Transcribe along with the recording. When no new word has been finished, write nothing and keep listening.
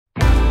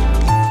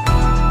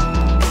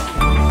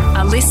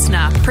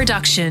listener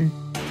production.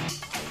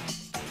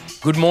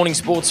 Good morning,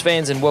 sports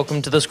fans, and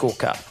welcome to the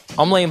Scorecard.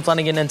 I'm Liam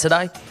Flanagan, and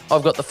today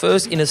I've got the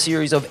first in a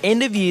series of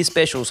end-of-year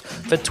specials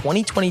for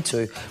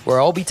 2022, where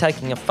I'll be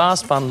taking a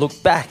fast, fun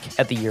look back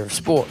at the year of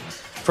sport.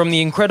 From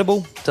the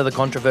incredible to the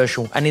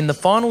controversial, and in the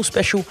final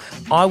special,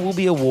 I will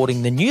be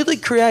awarding the newly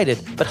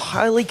created but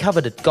highly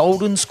coveted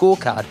Golden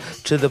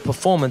Scorecard to the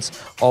performance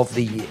of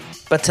the year.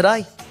 But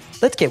today,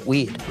 let's get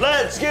weird.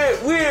 Let's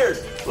get weird!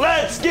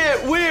 Let's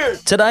get weird!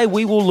 Today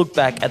we will look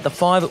back at the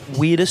 5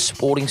 weirdest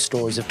sporting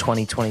stories of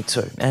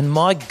 2022. And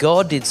my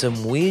God, did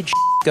some weird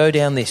go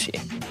down this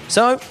year.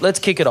 So let's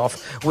kick it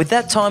off with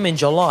that time in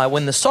July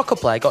when the soccer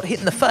player got hit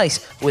in the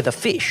face with a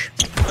fish.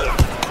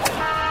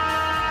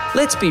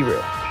 Let's be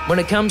real. When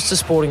it comes to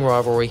sporting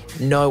rivalry,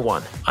 no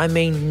one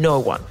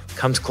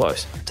comes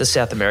close to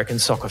South American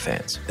soccer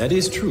fans. That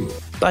is true.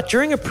 But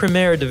during a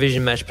Primera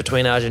Division match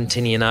between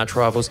Argentinian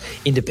arch-rivals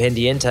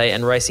Independiente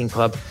and Racing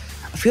Club,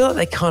 I feel like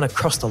they kind of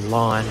crossed a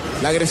line.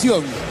 La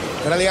agresión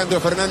para Leandro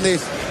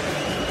Fernández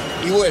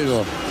y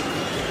vuelvo.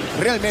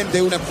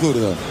 Realmente un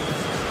absurdo.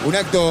 Un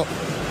acto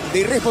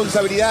de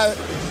irresponsabilidad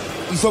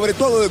y sobre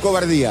todo de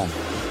cobardía.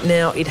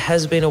 Now, it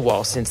has been a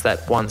while since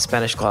that one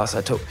Spanish class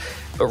I took,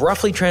 but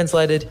roughly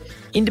translated,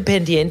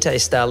 Independiente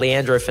star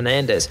Leandro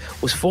Fernandez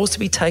was forced to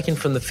be taken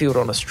from the field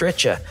on a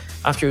stretcher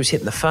after he was hit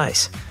in the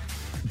face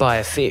by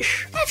a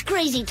fish. That's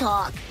crazy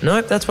talk.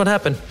 Nope, that's what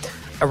happened.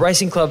 A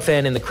Racing Club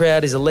fan in the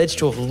crowd is alleged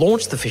to have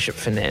launched the fish at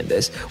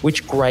Fernandez,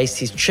 which grazed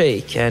his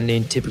cheek, and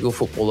in typical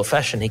footballer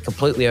fashion, he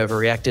completely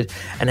overreacted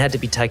and had to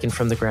be taken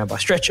from the ground by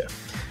stretcher.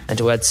 And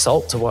to add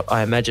salt to what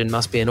I imagine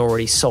must be an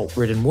already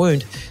salt-ridden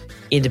wound,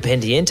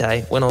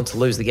 Independiente went on to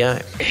lose the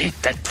game. Eat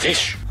that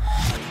fish!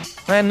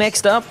 And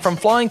next up, from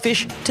flying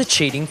fish to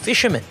cheating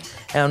fishermen.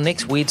 Our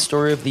next weird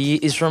story of the year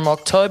is from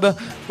October,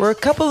 where a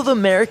couple of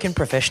American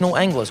professional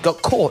anglers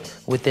got caught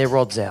with their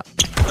rods out.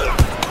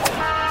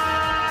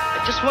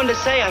 I just wanted to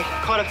say I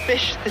caught a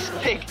fish this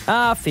big.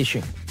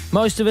 Fishing.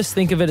 Most of us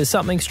think of it as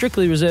something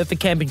strictly reserved for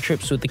camping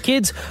trips with the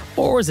kids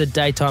or as a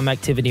daytime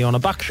activity on a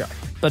buck show.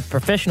 But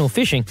professional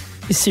fishing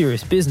is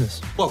serious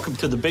business. Welcome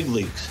to the big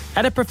leagues.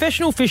 At a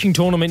professional fishing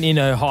tournament in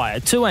Ohio,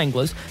 2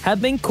 anglers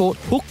have been caught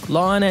hook,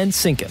 line and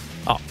sinker.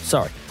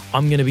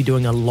 I'm going to be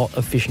doing a lot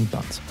of fishing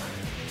puns.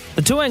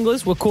 The 2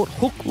 anglers were caught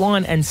hook,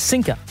 line and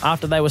sinker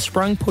after they were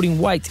sprung putting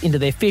weights into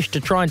their fish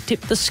to try and tip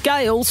the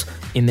scales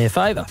in their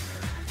favour.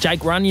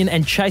 Jake Runyon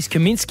and Chase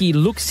Kaminsky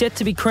look set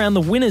to be crowned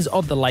the winners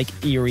of the Lake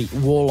Erie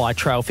Walleye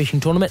Trail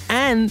Fishing Tournament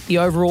and the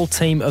overall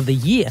team of the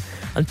year,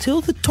 until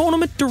the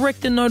tournament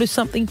director noticed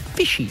something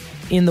fishy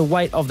in the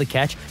weight of the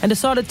catch and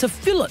decided to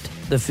fillet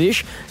the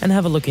fish and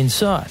have a look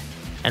inside.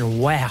 And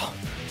wow,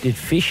 did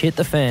fish hit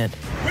the fan.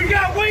 We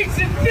got weights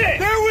and fish!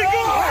 There we go!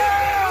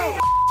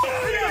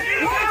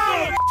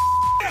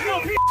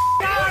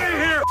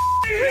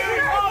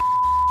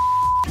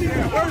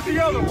 Where's the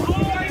other one?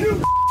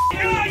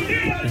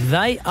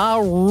 They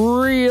are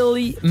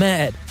really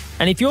mad.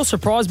 And if you're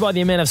surprised by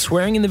the amount of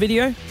swearing in the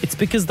video, it's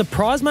because the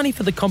prize money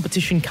for the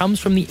competition comes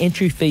from the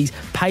entry fees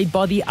paid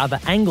by the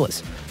other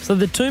anglers. So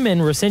the 2 men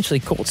were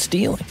essentially caught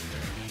stealing.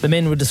 The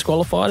men were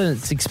disqualified, and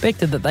it's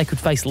expected that they could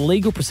face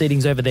legal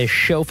proceedings over their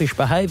shellfish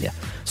behaviour.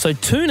 So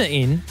tune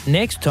in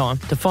next time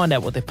to find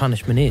out what their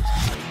punishment is.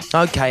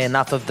 Okay,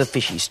 enough of the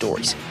fishy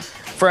stories.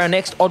 For our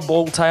next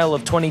oddball tale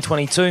of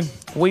 2022,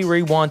 we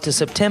rewind to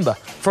September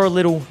for a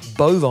little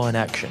bovine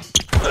action.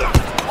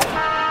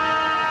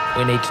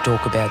 We need to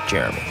talk about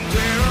Jeremy. And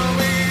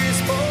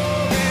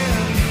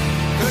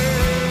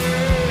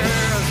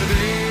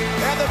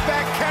the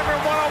back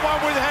Cameron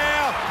one-on-one with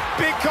Howe.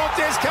 Big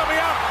contest coming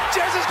up.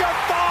 Jez has got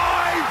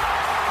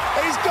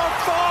 5. He's got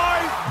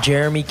 5.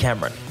 Jeremy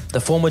Cameron,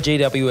 the former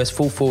GWS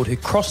full forward who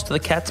crossed the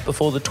Cats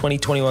before the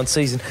 2021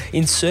 season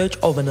in search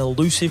of an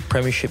elusive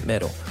premiership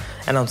medal.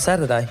 And on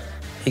Saturday,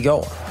 he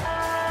got one.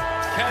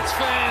 Cats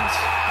fans,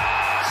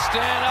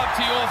 stand up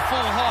to your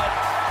full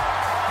height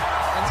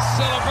and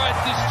celebrate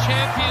this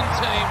champion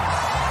team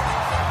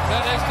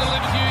that has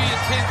delivered you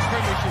your 10th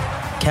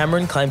premiership.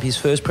 Cameron claimed his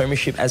first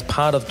premiership as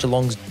part of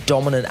Geelong's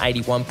dominant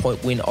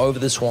 81-point win over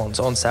the Swans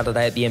on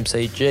Saturday at the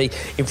MCG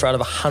in front of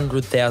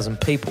 100,000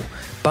 people.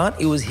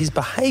 But it was his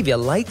behaviour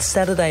late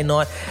Saturday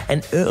night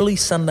and early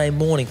Sunday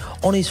morning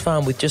on his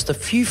farm with just a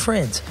few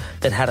friends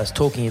that had us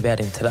talking about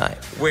him today.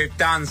 We've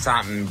done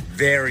something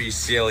very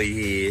silly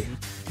here.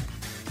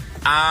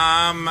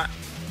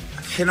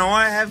 Can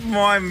I have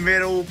my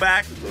medal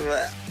back?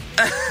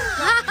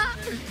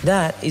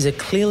 That is a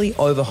clearly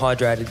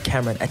overhydrated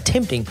Cameron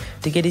attempting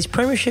to get his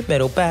premiership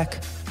medal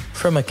back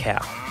from a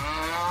cow.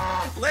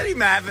 Let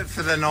him have it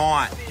for the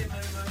night.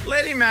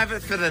 Let him have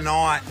it for the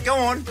night. Go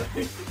on.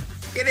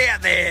 Get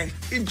out there.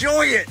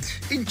 Enjoy it.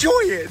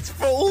 Enjoy it. It's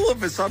for all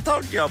of us. I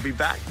told you I'll be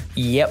back.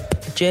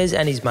 Yep, Jez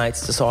and his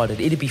mates decided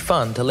it'd be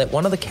fun to let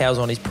one of the cows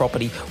on his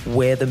property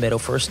wear the medal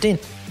for a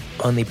stint.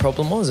 Only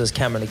problem was, as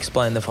Cameron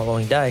explained the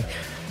following day,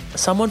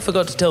 someone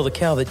forgot to tell the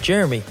cow that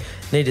Jeremy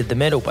needed the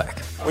medal back.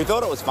 We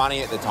thought it was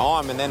funny at the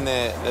time, and then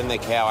the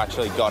cow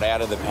actually got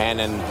out of the pen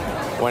and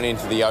went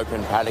into the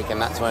open paddock,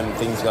 and that's when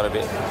things got a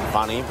bit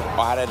funny.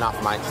 I had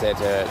enough mates there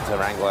to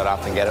wrangle it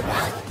up and get it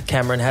back.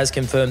 Cameron has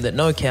confirmed that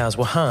no cows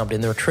were harmed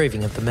in the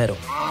retrieving of the medal.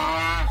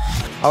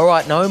 All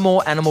right, no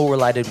more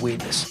animal-related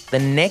weirdness. The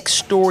next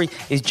story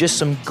is just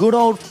some good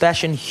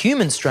old-fashioned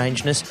human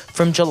strangeness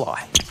from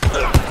July.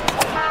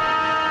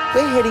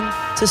 We're heading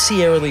to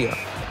Sierra Leone.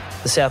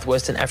 The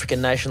southwestern African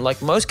nation,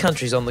 like most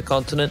countries on the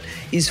continent,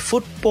 is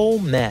football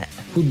mad.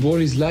 Football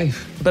is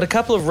life. But a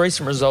couple of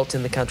recent results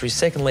in the country's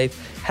second league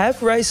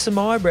have raised some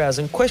eyebrows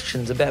and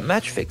questions about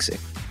match fixing.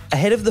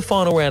 Ahead of the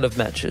final round of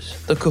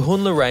matches, the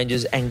Kahunla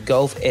Rangers and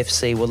Gulf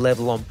FC were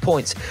level on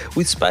points,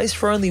 with space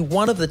for only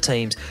one of the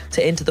teams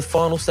to enter the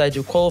final stage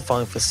of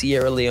qualifying for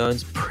Sierra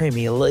Leone's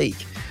Premier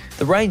League.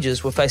 The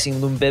Rangers were facing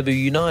Lumbebu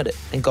United,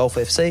 and Gulf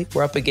FC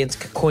were up against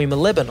Kakoima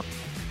Lebanon.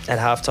 At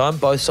halftime,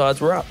 both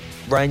sides were up.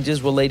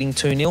 Rangers were leading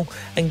 2-0,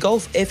 and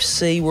Gulf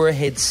FC were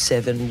ahead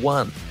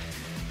 7-1.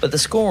 But the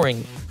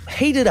scoring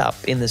heated up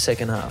in the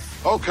second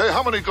half. Okay,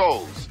 how many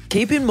goals?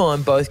 Keep in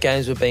mind both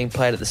games were being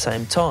played at the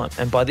same time,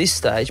 and by this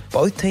stage,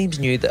 both teams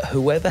knew that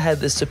whoever had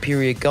the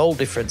superior goal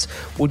difference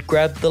would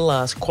grab the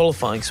last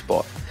qualifying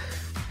spot.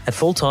 At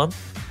full time,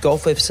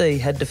 Gulf FC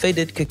had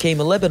defeated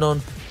Kakoima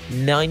Lebanon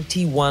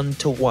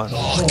 91-1.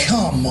 Oh,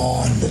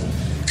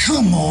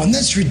 come on,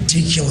 that's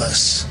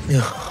ridiculous.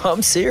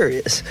 I'm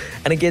serious,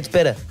 and it gets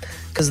better,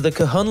 because the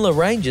Kahunla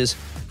Rangers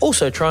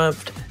also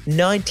triumphed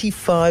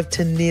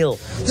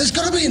 95-0. There's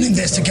got to be an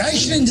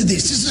investigation into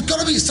this.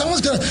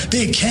 Someone's got to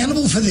be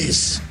accountable for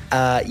this.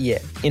 Yeah.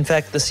 In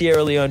fact, the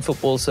Sierra Leone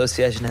Football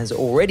Association has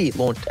already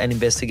launched an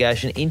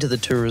investigation into the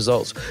two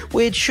results,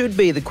 which should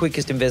be the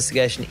quickest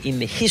investigation in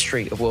the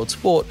history of world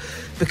sport,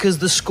 because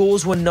the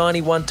scores were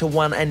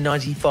 91-1 and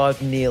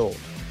 95-0.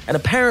 And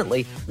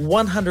apparently,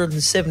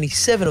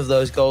 177 of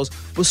those goals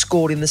were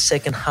scored in the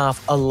second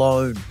half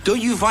alone.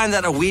 Don't you find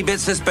that a wee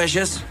bit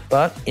suspicious?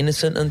 But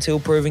innocent until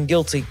proven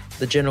guilty,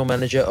 the general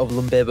manager of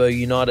Lumbebu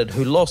United,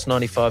 who lost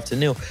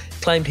 95-0,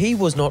 claimed he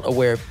was not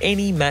aware of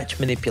any match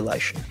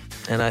manipulation.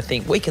 And I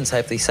think we can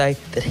safely say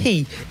that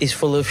he is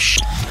full of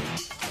shit.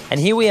 And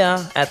here we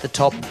are at the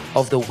top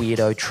of the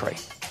weirdo tree.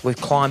 We've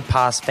climbed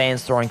past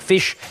fans throwing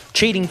fish,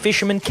 cheating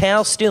fishermen,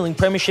 cows stealing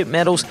premiership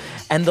medals,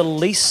 and the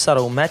least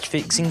subtle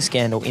match-fixing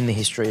scandal in the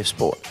history of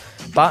sport.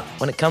 But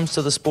when it comes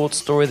to the sports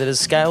story that has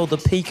scaled the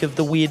peak of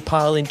the weird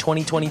pile in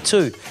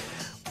 2022,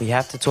 we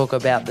have to talk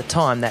about the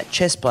time that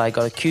chess player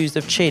got accused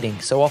of cheating,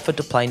 so offered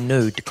to play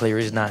nude to clear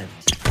his name.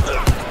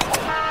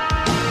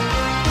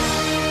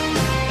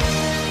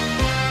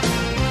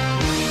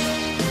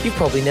 You've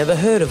probably never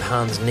heard of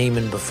Hans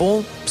Niemann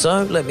before,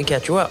 so let me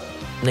catch you up.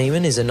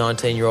 Niemann is a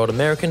 19-year-old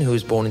American who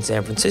was born in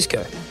San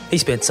Francisco. He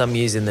spent some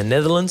years in the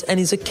Netherlands and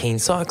is a keen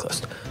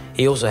cyclist.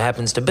 He also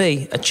happens to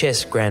be a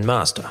chess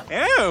grandmaster.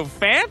 Oh,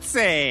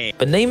 fancy!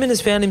 But Niemann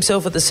has found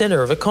himself at the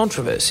centre of a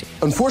controversy.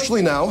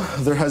 Unfortunately now,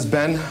 there has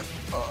been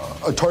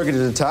a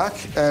targeted attack,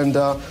 and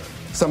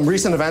some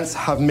recent events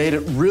have made it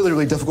really,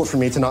 really difficult for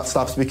me to not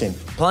stop speaking.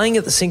 Playing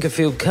at the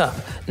Sinquefield Cup,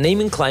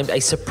 Niemann claimed a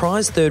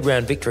surprise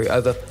third-round victory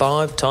over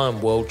five-time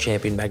world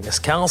champion Magnus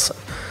Carlsen.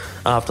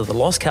 After the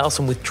loss,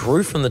 Carlsen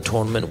withdrew from the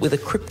tournament with a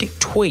cryptic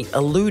tweet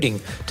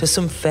alluding to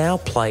some foul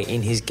play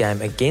in his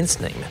game against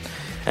Niemann.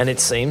 And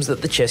it seems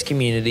that the chess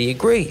community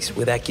agrees,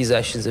 with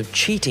accusations of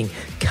cheating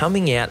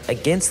coming out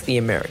against the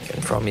American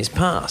from his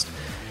past.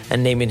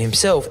 And Niemann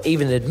himself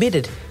even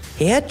admitted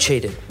he had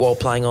cheated while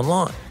playing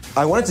online.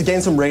 I wanted to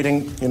gain some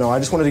rating, I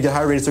just wanted to get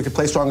higher rated so I could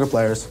play stronger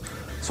players.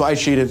 So I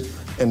cheated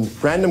in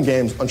random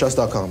games on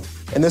chess.com.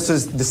 And this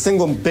is the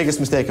single biggest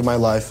mistake of my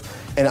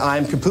life, and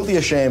I'm completely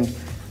ashamed.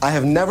 I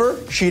have never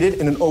cheated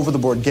in an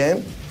over-the-board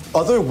game.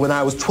 When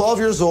I was 12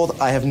 years old,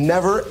 I have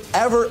never,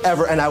 ever,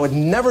 and I would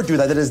never do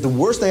that. That is the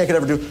worst thing I could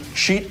ever do,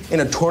 cheat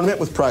in a tournament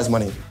with prize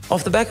money.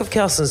 Off the back of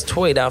Carlsen's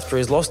tweet after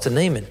his loss to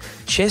Niemann,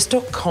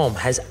 Chess.com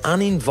has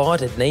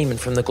uninvited Niemann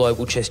from the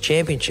Global Chess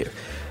Championship.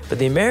 But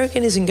the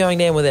American isn't going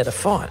down without a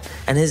fight,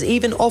 and has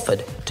even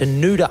offered to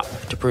nude up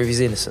to prove his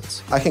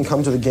innocence. I can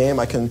come to the game,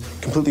 I can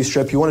completely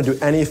strip. You want to do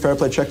any fair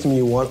play check to me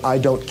you want, I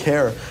don't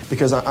care,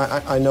 because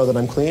I know that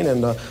I'm clean,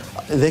 and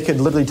they could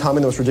literally tell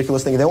me the most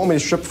ridiculous thing. If they want me to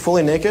strip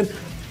fully naked,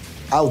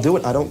 I'll do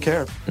it, I don't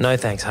care. No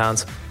thanks,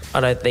 Hans. I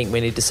don't think we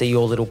need to see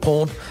your little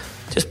porn.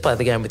 Just play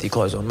the game with your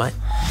clothes on, mate.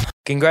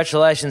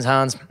 Congratulations,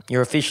 Hans.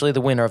 You're officially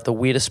the winner of the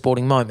weirdest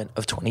sporting moment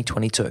of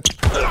 2022.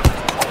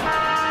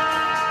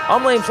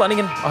 I'm Liam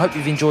Flanagan. I hope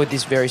you've enjoyed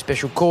this very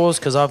special cause,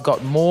 because I've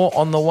got more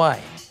on the way.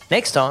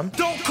 Next time,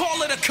 don't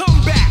call it a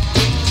comeback.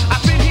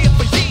 I've been here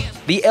for years.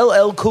 The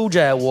LL Cool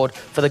J Award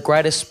for the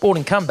greatest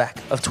sporting comeback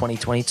of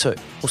 2022.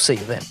 We'll see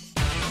you then.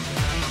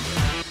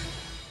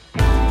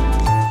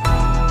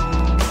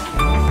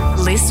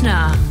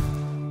 Listener.